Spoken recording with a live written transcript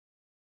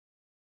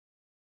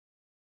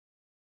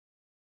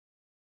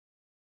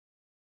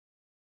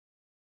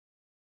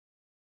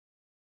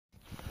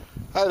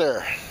Hi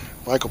there,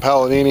 Michael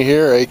Palladini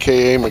here,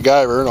 aka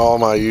MacGyver, and all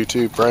my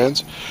YouTube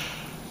friends.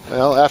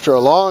 Well, after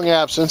a long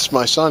absence,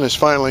 my son has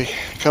finally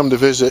come to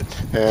visit,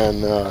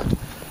 and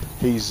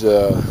he's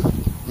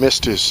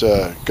missed his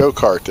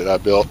go-kart that I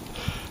built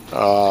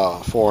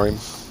for him.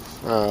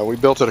 We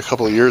built it a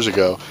couple of years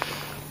ago,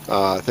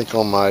 I think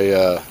on my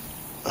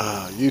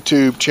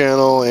YouTube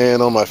channel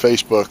and on my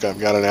Facebook. I've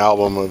got an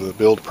album of the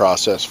build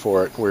process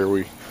for it, where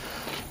we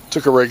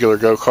took a regular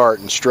go-kart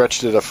and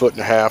stretched it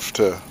 1.5 feet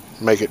to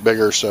make it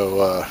bigger,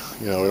 so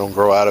we don't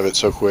grow out of it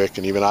so quick,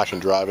 and even I can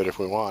drive it if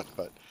we want.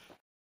 But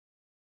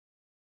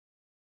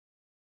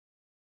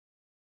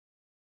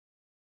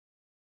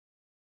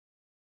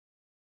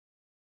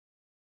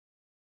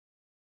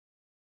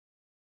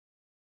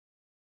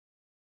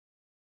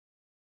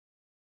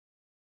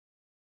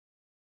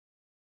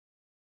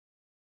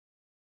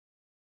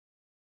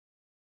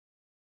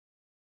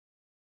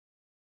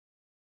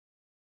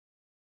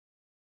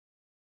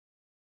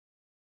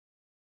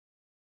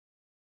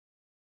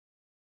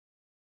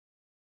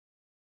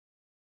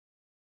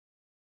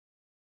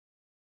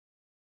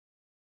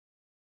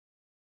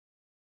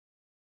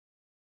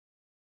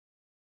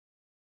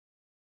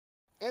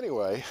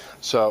anyway,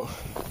 so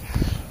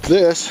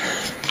this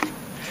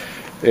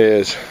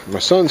is my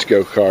son's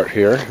go-kart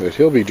here that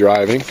he'll be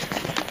driving,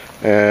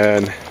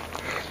 and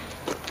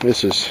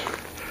this is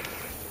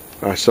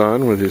my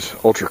son with his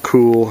ultra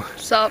cool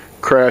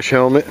crash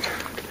helmet,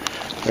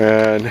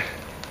 and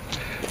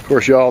of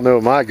course you all know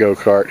my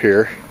go-kart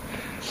here,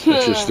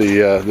 which is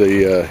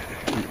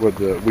what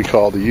we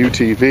call the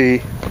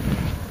UTV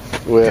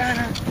with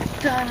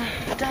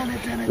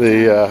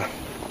the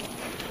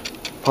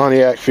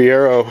Pontiac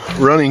Fiero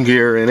running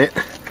gear in it.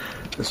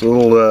 This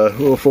little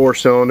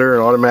 4-cylinder,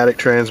 an automatic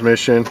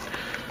transmission,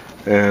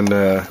 and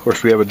of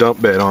course we have a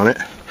dump bed on it.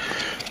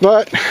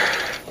 But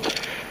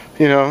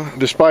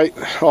despite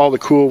all the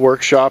cool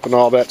workshop and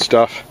all that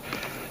stuff,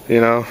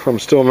 I'm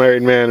still a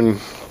married man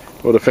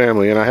with a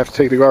family, and I have to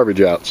take the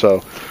garbage out.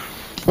 So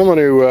I'm going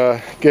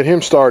to get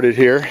him started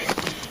here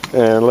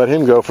and let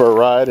him go for a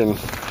ride, and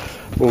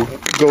we'll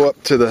go up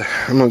to the.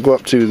 I'm going to go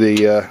up to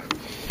the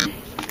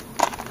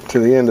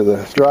end of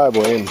the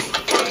driveway and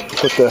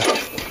put the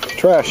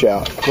trash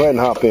out. Go ahead and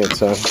hop in,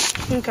 son.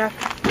 Okay.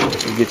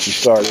 We'll get you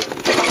started.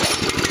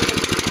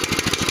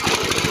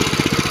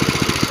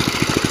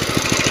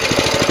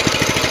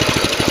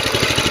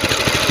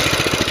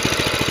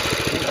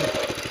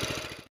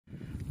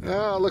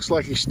 Looks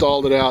like he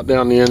stalled it out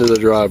down the end of the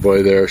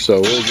driveway there,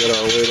 so we'll get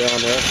our way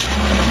down there.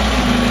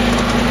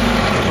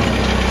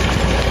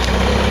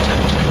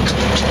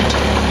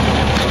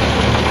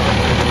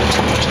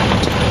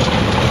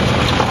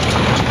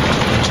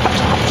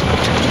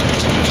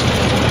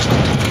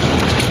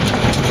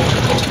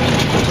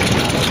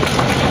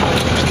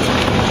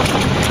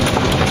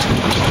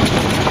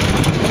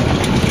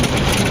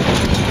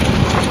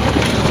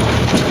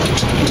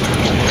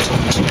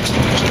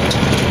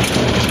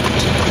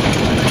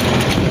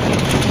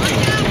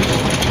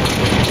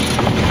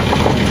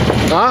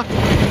 Huh?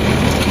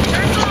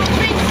 There's little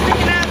things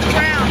sticking out of the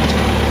ground.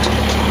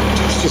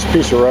 It's just a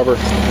piece of rubber.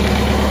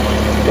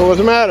 What was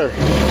the matter?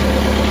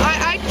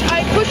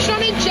 I pushed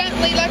on it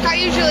gently like I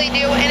usually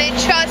do, and it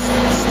just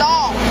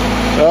stalled.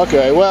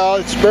 Okay, well,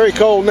 it's very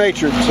cold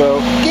natured, so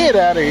get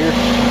out of here.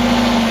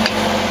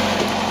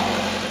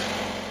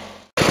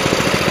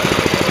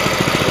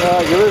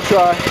 Give it a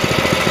try.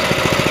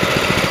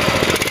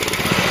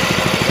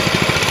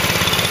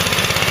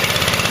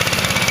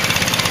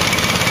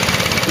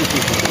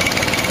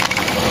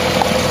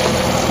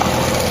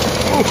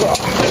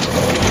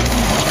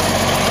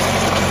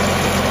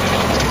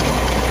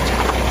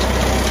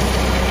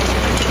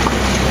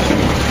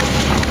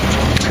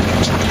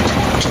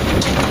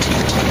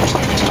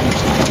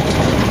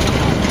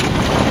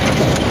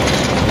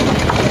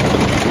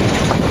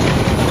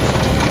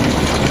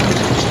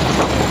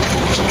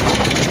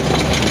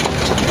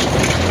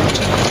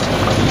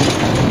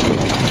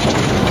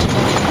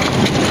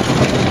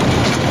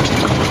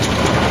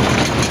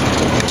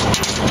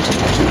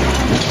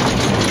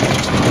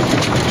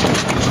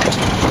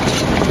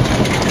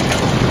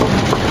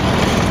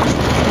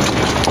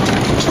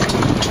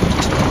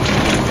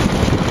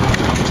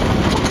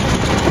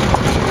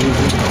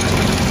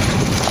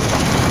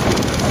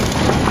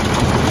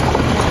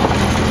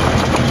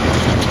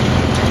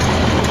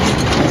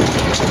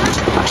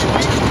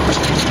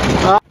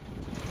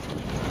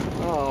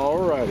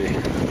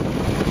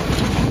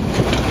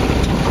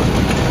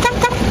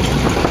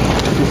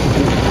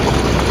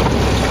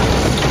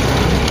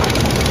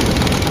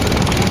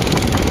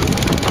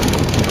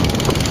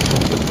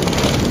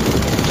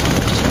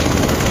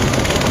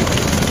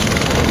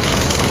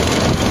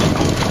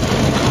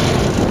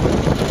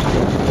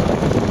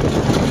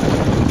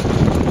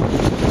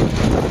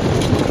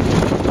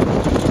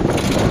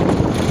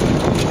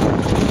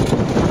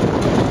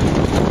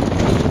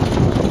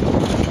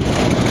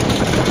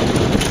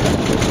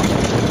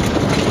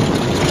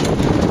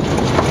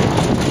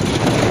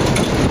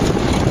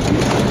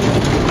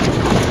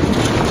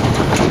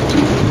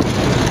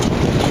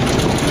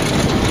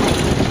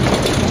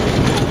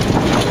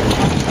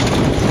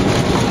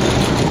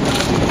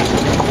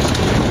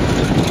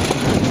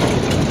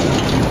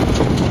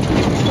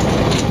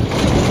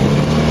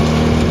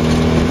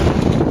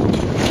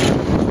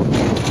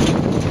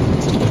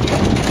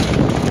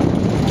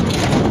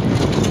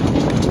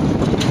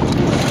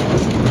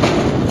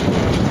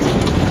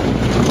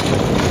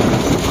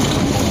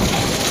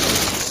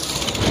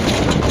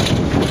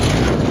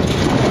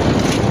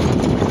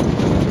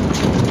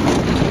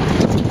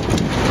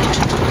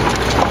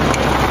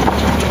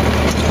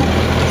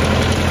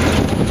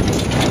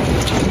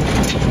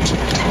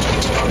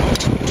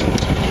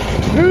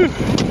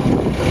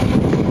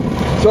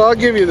 So I'll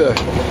give you a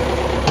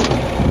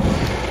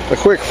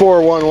quick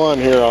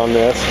 411 here on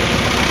this.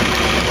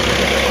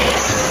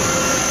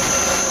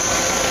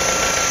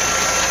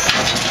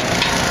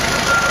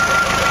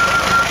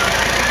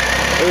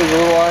 There's a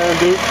little iron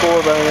Duke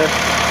 4-banger,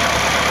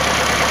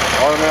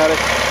 automatic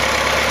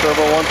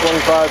turbo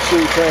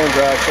 125C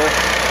transaxle.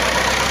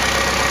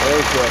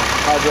 There's the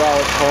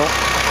hydraulic pump.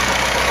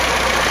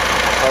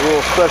 A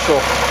little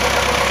special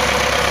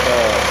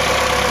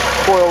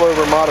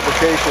coilover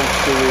modifications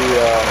to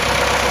the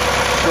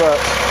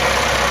struts.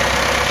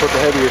 Put the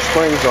heavier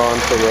springs on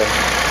so to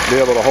be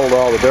able to hold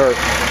all the dirt.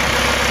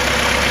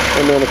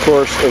 And then of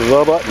course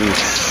the buttons.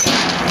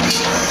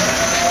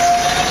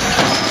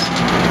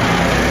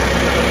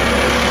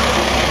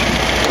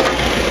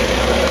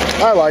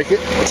 I like it.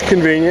 It's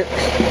convenient.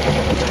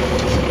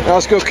 Now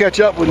let's go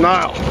catch up with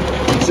Niall.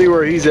 See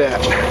where he's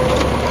at.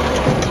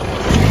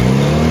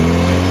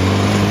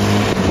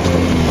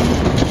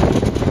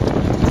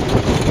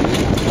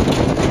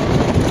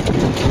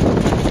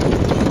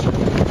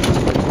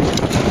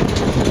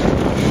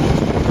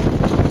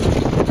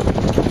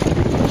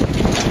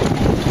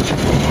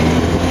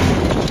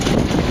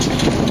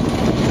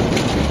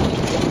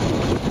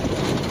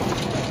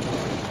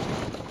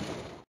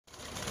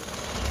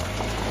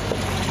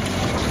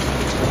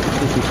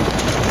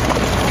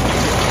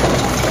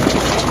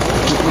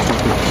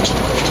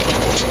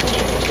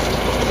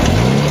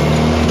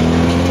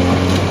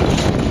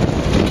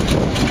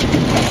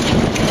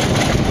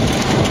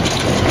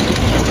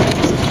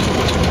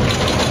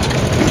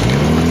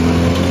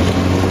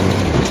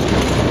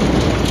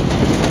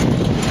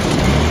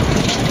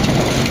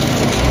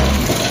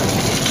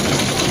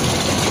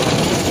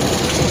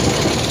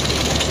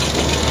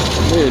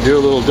 Do a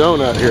little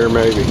donut here,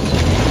 maybe.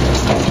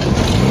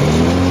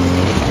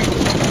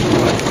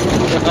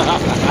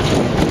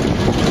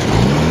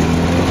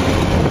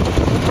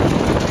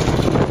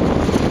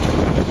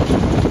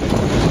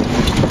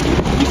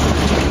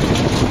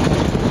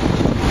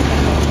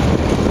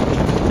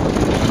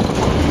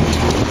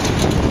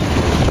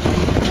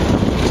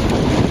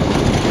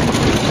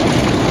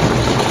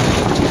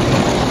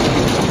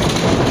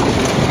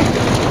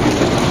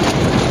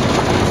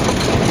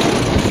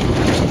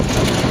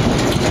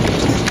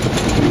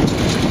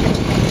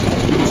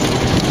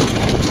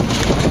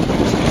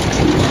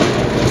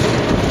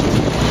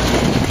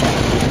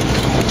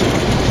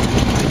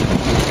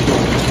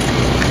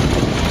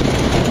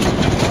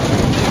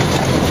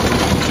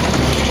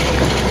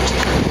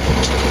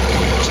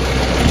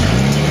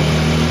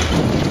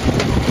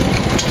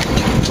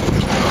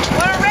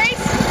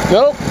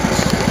 Nope.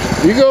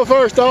 You go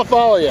first, I'll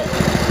follow you.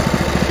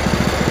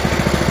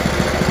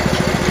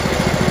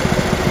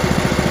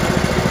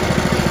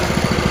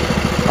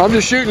 I'm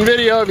just shooting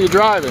video of you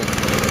driving.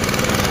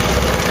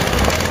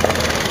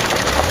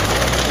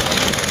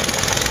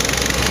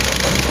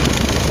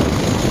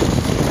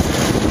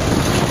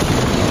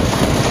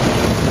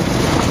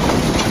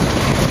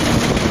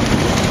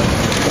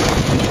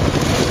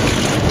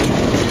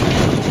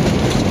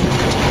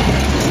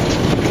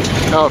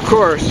 Now, of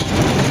course,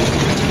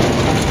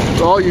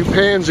 all you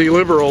pansy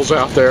liberals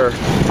out there,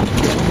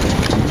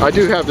 I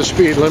do have the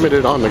speed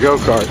limited on the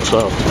go-kart,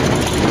 so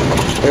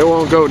it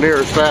won't go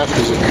near as fast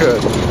as it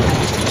could.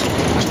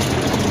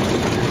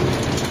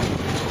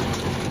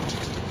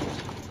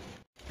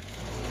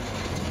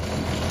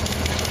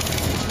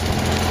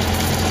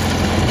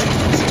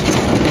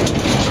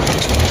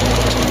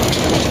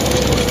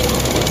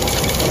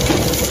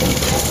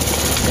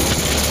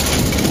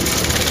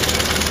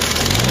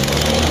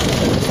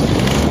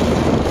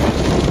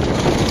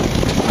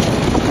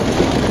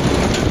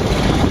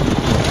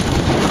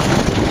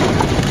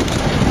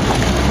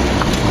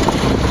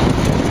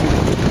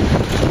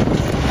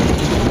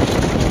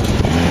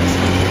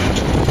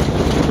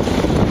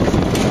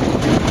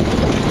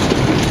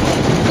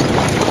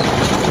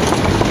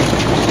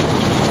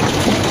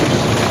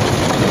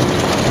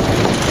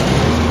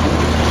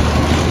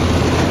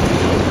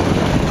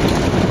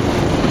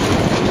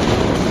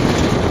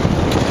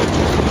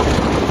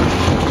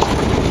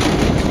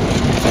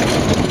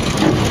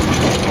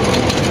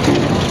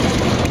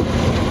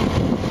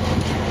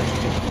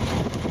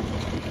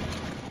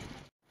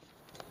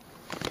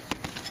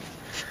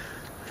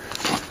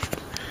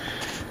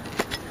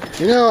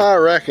 You know, I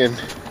reckon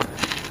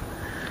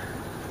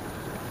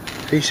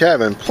he's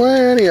having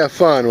plenty of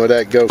fun with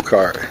that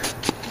go-kart.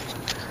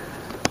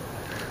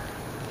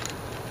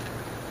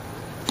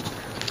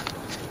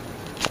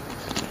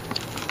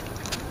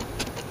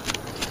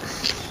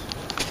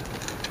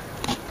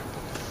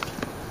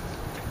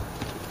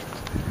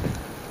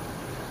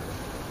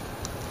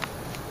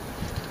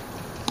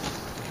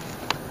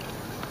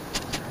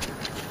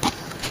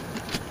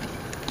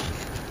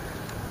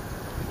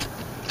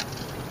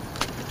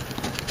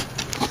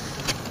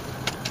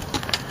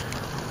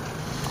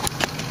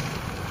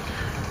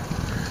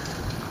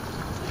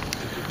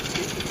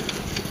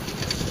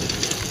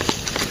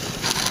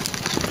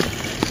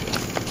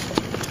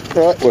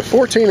 But with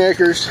 14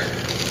 acres,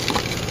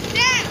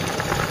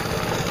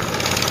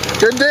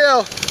 good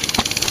deal.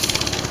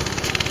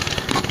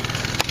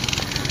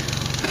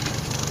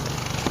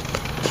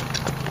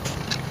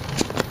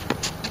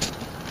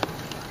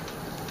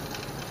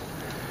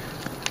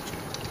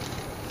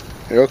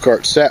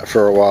 Go-Kart sat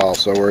for a while,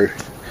 so we're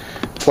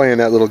playing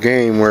that little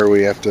game where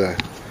we have to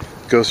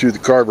go through the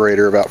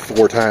carburetor about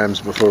 4 times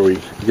before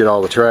we get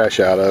all the trash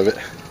out of it.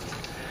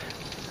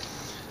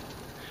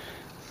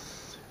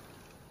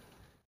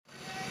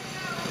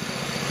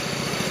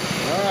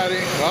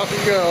 Alrighty, off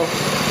you go.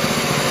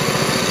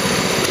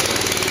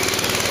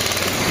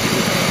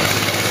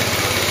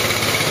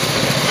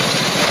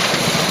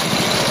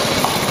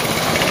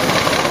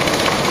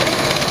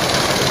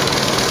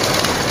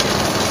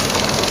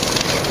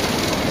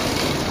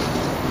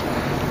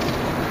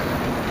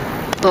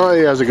 Oh,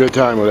 he has a good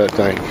time with that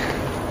thing.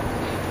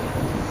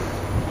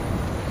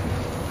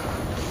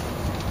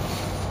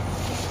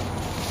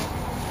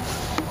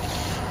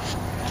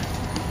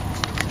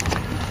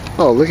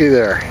 Oh, looky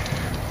there.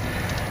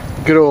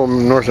 Good old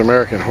North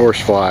American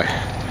horsefly.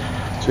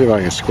 See if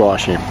I can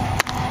squash him.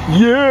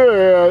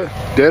 Yeah!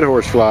 Dead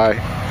horsefly.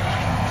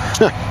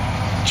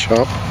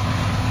 Chump.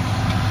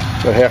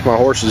 Got half my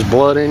horse's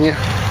blood in you.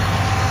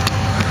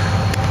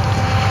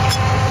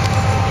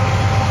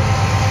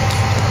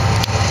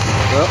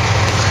 Well,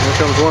 here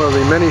comes one of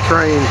the many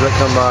trains that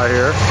come by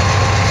here.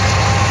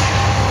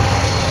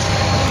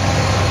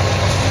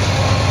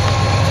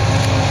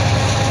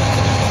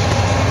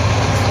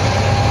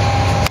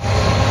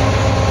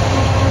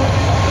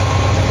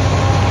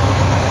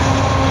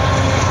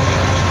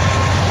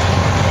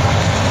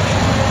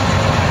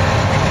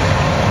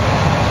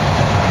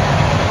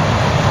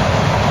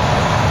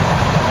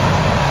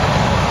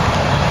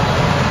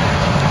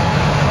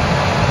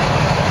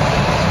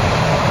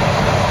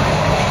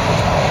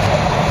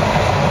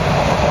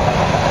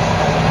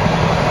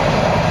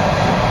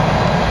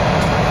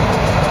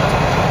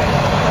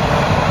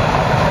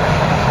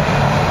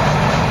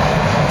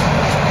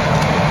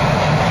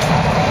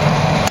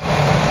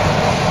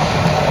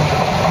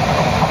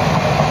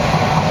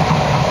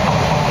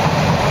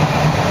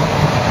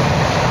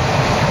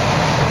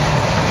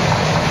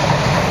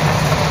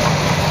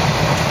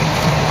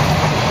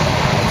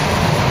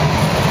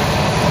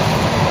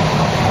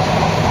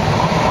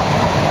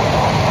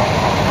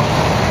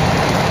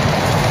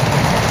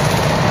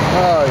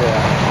 Oh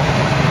yeah.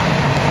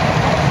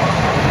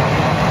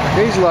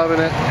 He's loving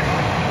it.